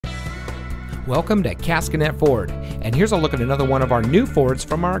Welcome to Caskinette Ford, and here's a look at another one of our new Fords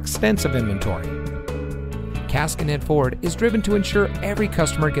from our extensive inventory. Caskinette Ford is driven to ensure every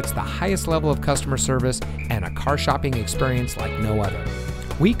customer gets the highest level of customer service and a car shopping experience like no other.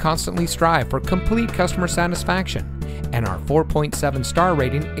 We constantly strive for complete customer satisfaction, and our 4.7 star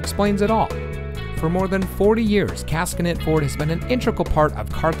rating explains it all. For more than 40 years, Caskinette Ford has been an integral part of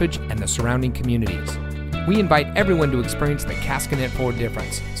Carthage and the surrounding communities. We invite everyone to experience the Caskinette Ford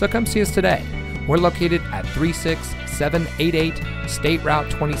difference, so come see us today. We're located at 36788 State Route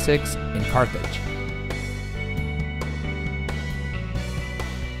 26 in Carthage.